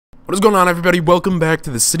What is going on, everybody? Welcome back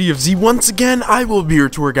to the City of Z. Once again, I will be your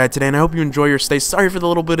tour guide today, and I hope you enjoy your stay. Sorry for the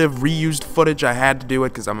little bit of reused footage. I had to do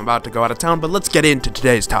it because I'm about to go out of town, but let's get into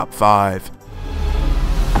today's top 5.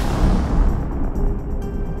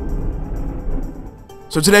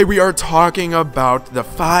 So today we are talking about the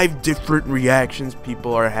 5 different reactions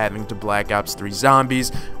people are having to Black Ops 3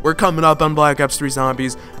 Zombies. We're coming up on Black Ops 3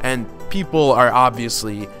 Zombies, and people are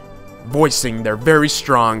obviously voicing their very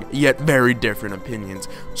strong yet very different opinions.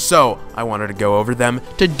 So I wanted to go over them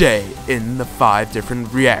today in the 5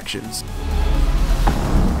 different reactions.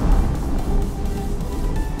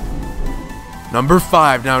 Number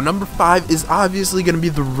 5. Now, number 5 is obviously going to be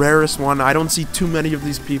the rarest one. I don't see too many of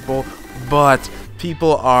these people, but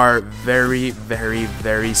people are very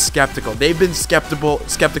skeptical. They've been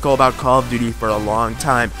skeptical about Call of Duty for a long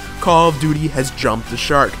time. Call of Duty has jumped the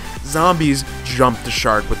shark. Zombies jumped the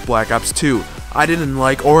shark with Black Ops 2. I didn't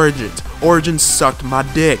like Origins. Origins sucked my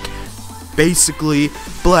dick. Basically,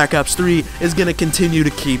 Black Ops 3 is gonna continue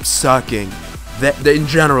to keep sucking. In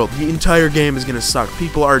general, the entire game is gonna suck.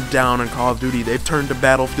 People are down on Call of Duty. They've turned to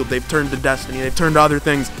Battlefield. They've turned to Destiny. They've turned to other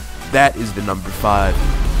things. That is the number 5.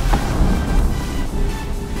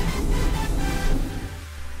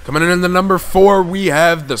 Coming in the number 4, we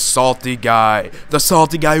have the salty guy. The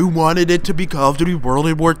salty guy who wanted it to be Call of Duty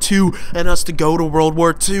World War II and us to go to World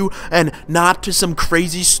War II and not to some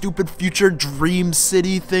crazy, stupid future dream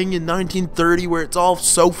city thing in 1930 where it's all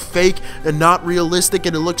so fake and not realistic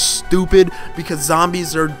and it looks stupid because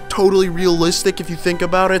zombies are totally realistic if you think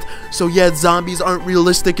about it. So yeah, zombies aren't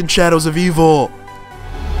realistic in Shadows of Evil.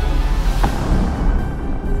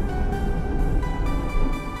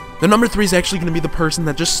 The number 3 is actually going to be the person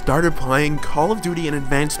that just started playing Call of Duty and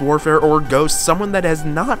Advanced Warfare or Ghost, someone that has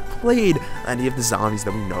not played any of the zombies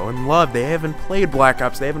that we know and love. They haven't played Black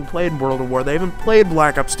Ops, they haven't played World War, they haven't played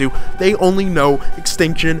Black Ops 2, they only know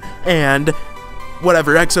Extinction and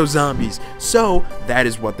whatever, Exo Zombies. So, that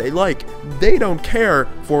is what they like. They don't care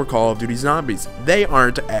for Call of Duty Zombies. They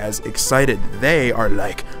aren't as excited. They are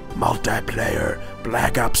like, multiplayer,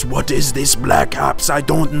 Black Ops, what is this Black Ops? I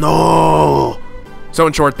don't know. So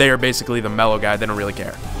in short, they are basically the mellow guy. They don't really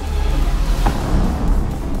care.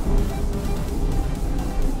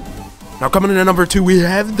 Now coming in at number 2, we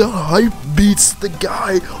have the hype beats, the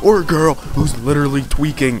guy or girl who's literally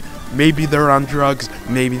tweaking. Maybe they're on drugs,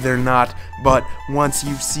 maybe they're not, but once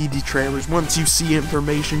you see the trailers, once you see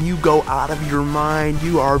information, you go out of your mind,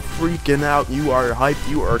 you are freaking out, you are hyped,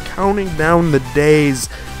 you are counting down the days.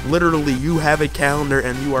 Literally, you have a calendar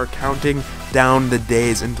and you are counting down the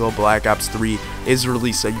days until Black Ops 3 is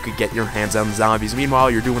released so you could get your hands on zombies. Meanwhile,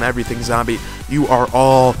 you're doing everything zombie. You are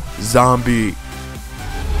all zombie.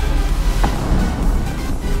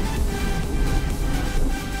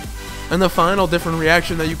 And the final different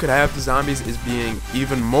reaction that you could have to zombies is being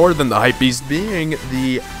even more than the hypebeast, being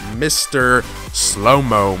the Mr.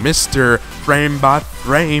 Slow-Mo, Mr. Frame by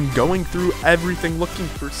Frame, going through everything, looking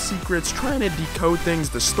for secrets, trying to decode things,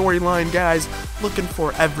 the storyline guys, looking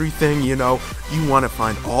for everything, you know. You want to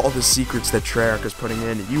find all the secrets that Treyarch is putting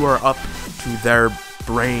in. You are up to their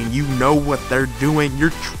brain. You know what they're doing. You're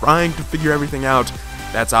trying to figure everything out.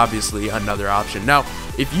 That's obviously another option. Now,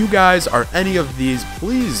 if you guys are any of these,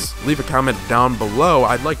 please leave a comment down below.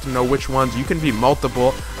 I'd like to know which ones. You can be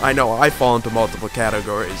multiple. I know I fall into multiple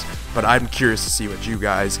categories, but I'm curious to see what you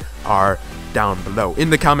guys are down below in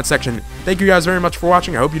the comment section. Thank you guys very much for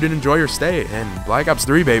watching. I hope you did enjoy your stay, and Black Ops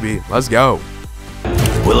 3, baby. Let's go.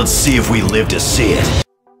 Well, let's see if we live to see it.